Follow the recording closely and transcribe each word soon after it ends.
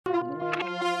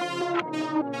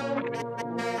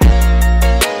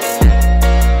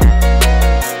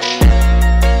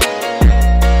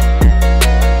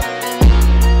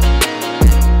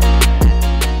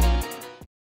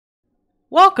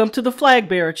Welcome to the Flag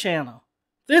Bearer channel.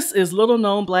 This is Little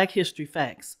Known Black History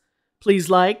Facts. Please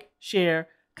like, share,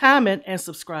 comment, and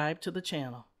subscribe to the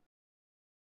channel.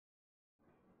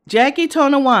 Jackie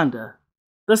Tonawanda,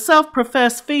 the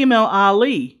self-professed female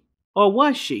Ali, or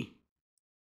was she?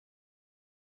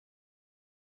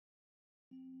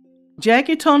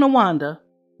 Jackie Tonawanda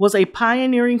was a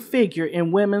pioneering figure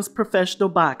in women's professional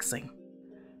boxing.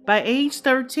 By age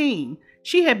 13,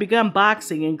 she had begun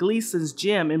boxing in Gleason's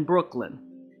gym in Brooklyn.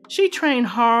 She trained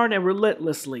hard and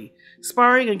relentlessly,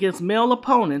 sparring against male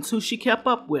opponents who she kept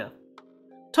up with.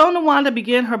 Tonawanda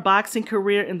began her boxing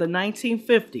career in the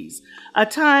 1950s, a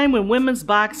time when women's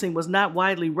boxing was not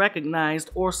widely recognized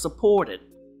or supported.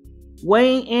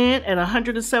 Weighing in at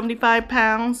 175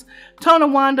 pounds,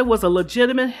 Tonawanda was a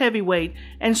legitimate heavyweight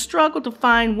and struggled to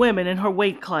find women in her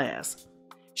weight class.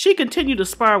 She continued to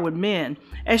spar with men,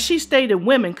 as she stated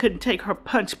women couldn't take her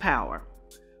punch power.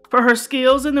 For her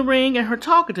skills in the ring and her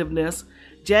talkativeness,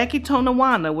 Jackie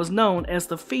Tonawanda was known as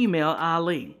the female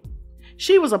Ali.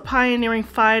 She was a pioneering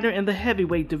fighter in the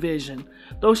heavyweight division,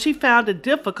 though she found it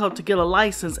difficult to get a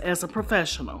license as a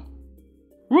professional.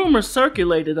 Rumors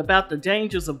circulated about the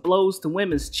dangers of blows to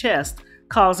women's chests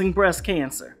causing breast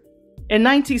cancer. In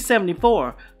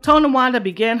 1974, Tonawanda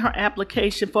began her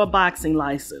application for a boxing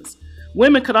license.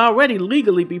 Women could already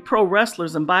legally be pro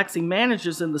wrestlers and boxing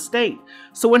managers in the state,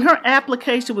 so when her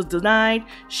application was denied,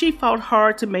 she fought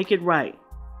hard to make it right.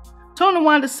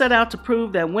 Tonawanda set out to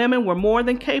prove that women were more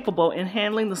than capable in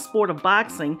handling the sport of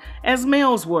boxing as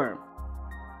males were.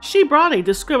 She brought a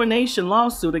discrimination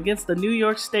lawsuit against the New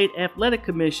York State Athletic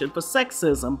Commission for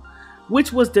sexism,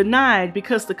 which was denied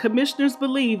because the commissioners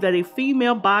believed that a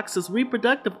female boxer's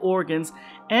reproductive organs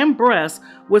and breasts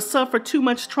would suffer too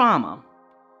much trauma.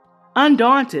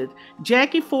 Undaunted,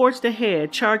 Jackie forged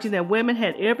ahead, charging that women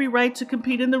had every right to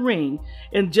compete in the ring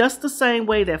in just the same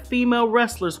way that female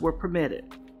wrestlers were permitted.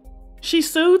 She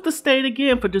sued the state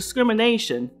again for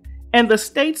discrimination, and the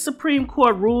state Supreme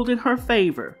Court ruled in her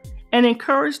favor and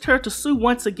encouraged her to sue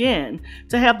once again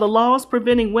to have the laws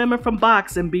preventing women from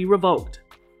boxing be revoked.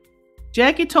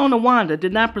 Jackie Tonawanda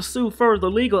did not pursue further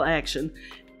legal action,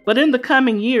 but in the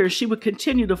coming years she would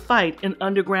continue to fight in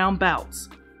underground bouts.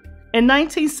 In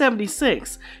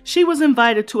 1976, she was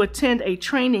invited to attend a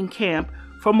training camp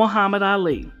for Muhammad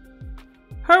Ali.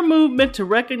 Her movement to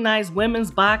recognize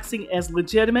women's boxing as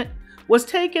legitimate was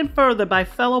taken further by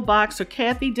fellow boxer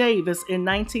Kathy Davis in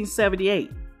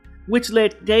 1978, which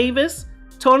led Davis,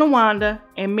 Tonawanda,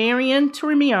 and Marion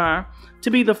Tremere to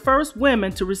be the first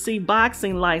women to receive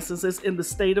boxing licenses in the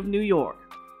state of New York.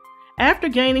 After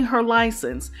gaining her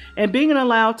license and being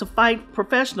allowed to fight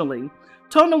professionally,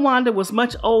 Tonawanda was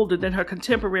much older than her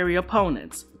contemporary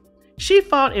opponents. She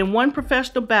fought in one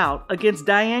professional bout against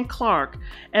Diane Clark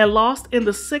and lost in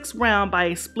the 6th round by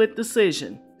a split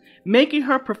decision, making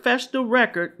her professional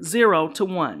record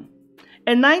 0-1.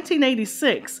 In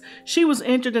 1986, she was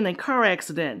injured in a car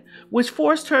accident, which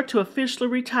forced her to officially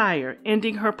retire,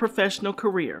 ending her professional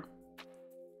career.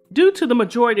 Due to the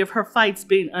majority of her fights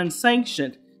being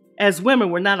unsanctioned, as women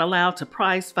were not allowed to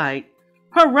prize fight,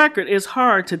 her record is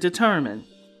hard to determine.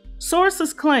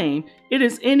 Sources claim it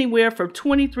is anywhere from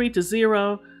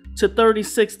 23-0 to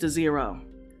 36-0.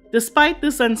 Despite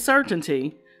this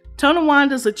uncertainty,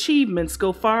 Tonawanda's achievements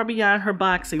go far beyond her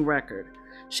boxing record.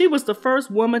 She was the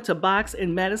first woman to box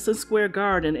in Madison Square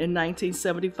Garden in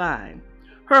 1975.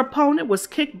 Her opponent was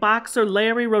kickboxer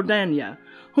Larry Rodania,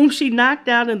 whom she knocked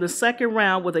out in the 2nd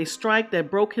round with a strike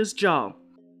that broke his jaw.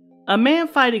 A man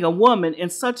fighting a woman in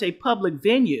such a public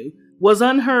venue was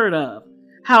unheard of.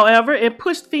 However, it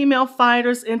pushed female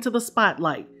fighters into the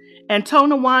spotlight, and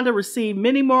Tonawanda received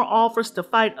many more offers to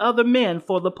fight other men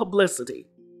for the publicity.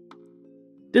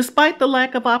 Despite the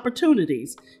lack of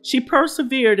opportunities, she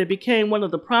persevered and became one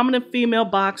of the prominent female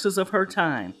boxers of her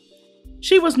time.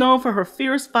 She was known for her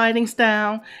fierce fighting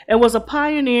style and was a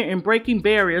pioneer in breaking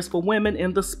barriers for women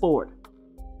in the sport.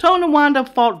 Tonawanda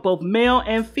fought both male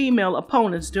and female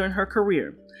opponents during her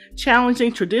career,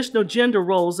 challenging traditional gender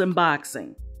roles in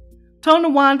boxing.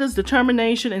 Tonawanda's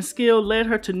determination and skill led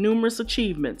her to numerous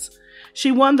achievements.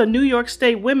 She won the New York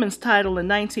State women's title in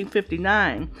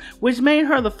 1959, which made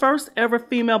her the first ever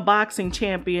female boxing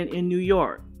champion in New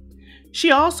York.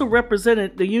 She also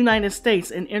represented the United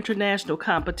States in international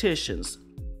competitions.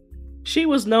 She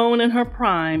was known in her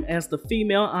prime as the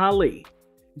female Ali.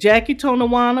 Jackie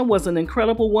Tonawanda was an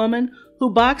incredible woman who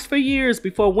boxed for years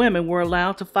before women were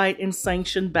allowed to fight in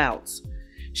sanctioned bouts.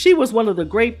 She was one of the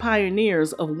great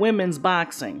pioneers of women's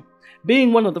boxing,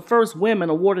 being one of the first women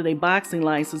awarded a boxing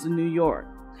license in New York.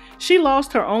 She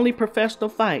lost her only professional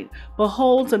fight, but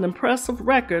holds an impressive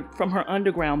record from her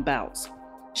underground bouts.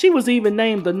 She was even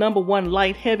named the #1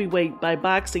 light heavyweight by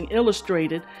Boxing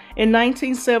Illustrated in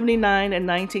 1979 and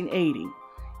 1980.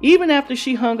 Even after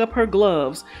she hung up her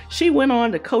gloves, she went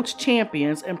on to coach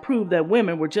champions and prove that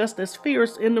women were just as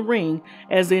fierce in the ring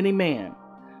as any man.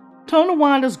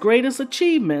 Tonawanda's greatest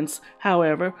achievements,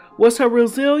 however, was her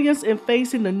resilience in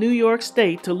facing the New York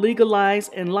state to legalize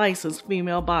and license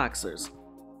female boxers.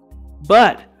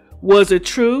 But was it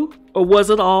true, or was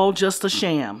it all just a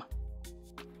sham?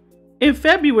 In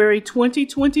February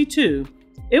 2022,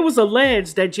 it was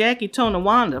alleged that Jackie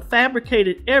Tonawanda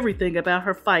fabricated everything about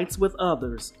her fights with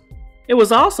others. It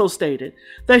was also stated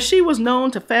that she was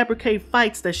known to fabricate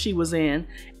fights that she was in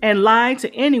and lie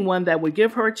to anyone that would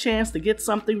give her a chance to get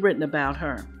something written about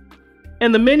her.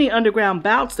 In the many underground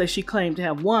bouts that she claimed to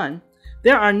have won,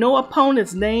 there are no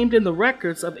opponents named in the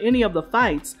records of any of the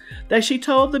fights that she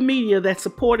told the media that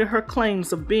supported her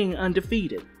claims of being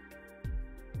undefeated.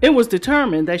 It was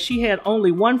determined that she had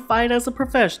only one fight as a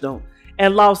professional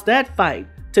and lost that fight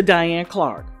to Diane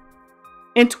Clark.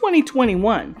 In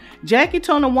 2021, Jackie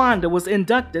Tonawanda was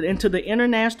inducted into the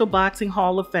International Boxing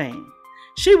Hall of Fame.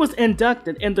 She was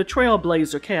inducted in the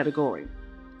Trailblazer category.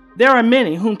 There are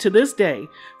many whom to this day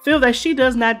feel that she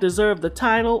does not deserve the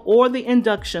title or the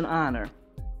induction honor.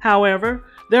 However,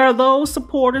 there are those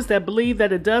supporters that believe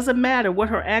that it doesn't matter what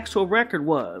her actual record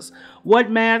was.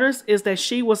 What matters is that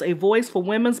she was a voice for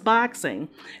women's boxing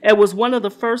and was one of the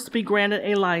first to be granted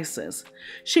a license.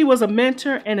 She was a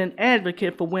mentor and an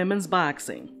advocate for women's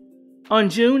boxing. On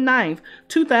June 9,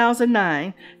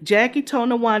 2009, Jackie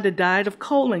Tonawanda died of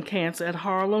colon cancer at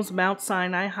Harlem's Mount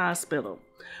Sinai Hospital.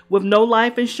 With no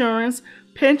life insurance,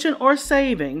 pension, or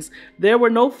savings, there were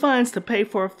no funds to pay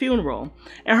for a funeral,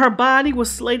 and her body was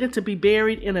slated to be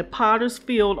buried in a potter's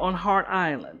field on Hart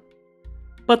Island.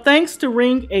 But thanks to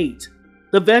Ring 8,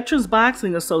 the Veterans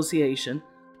Boxing Association,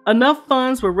 enough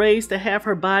funds were raised to have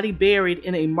her body buried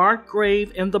in a marked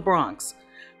grave in the Bronx,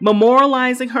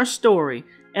 memorializing her story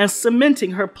and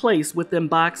cementing her place within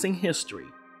boxing history.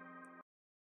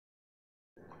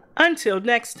 Until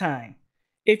next time,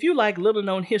 if you like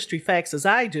little-known history facts as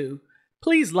I do,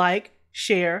 please like,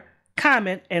 share,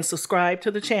 comment, and subscribe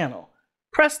to the channel.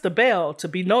 Press the bell to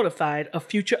be notified of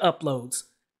future uploads.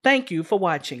 Thank you for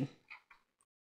watching.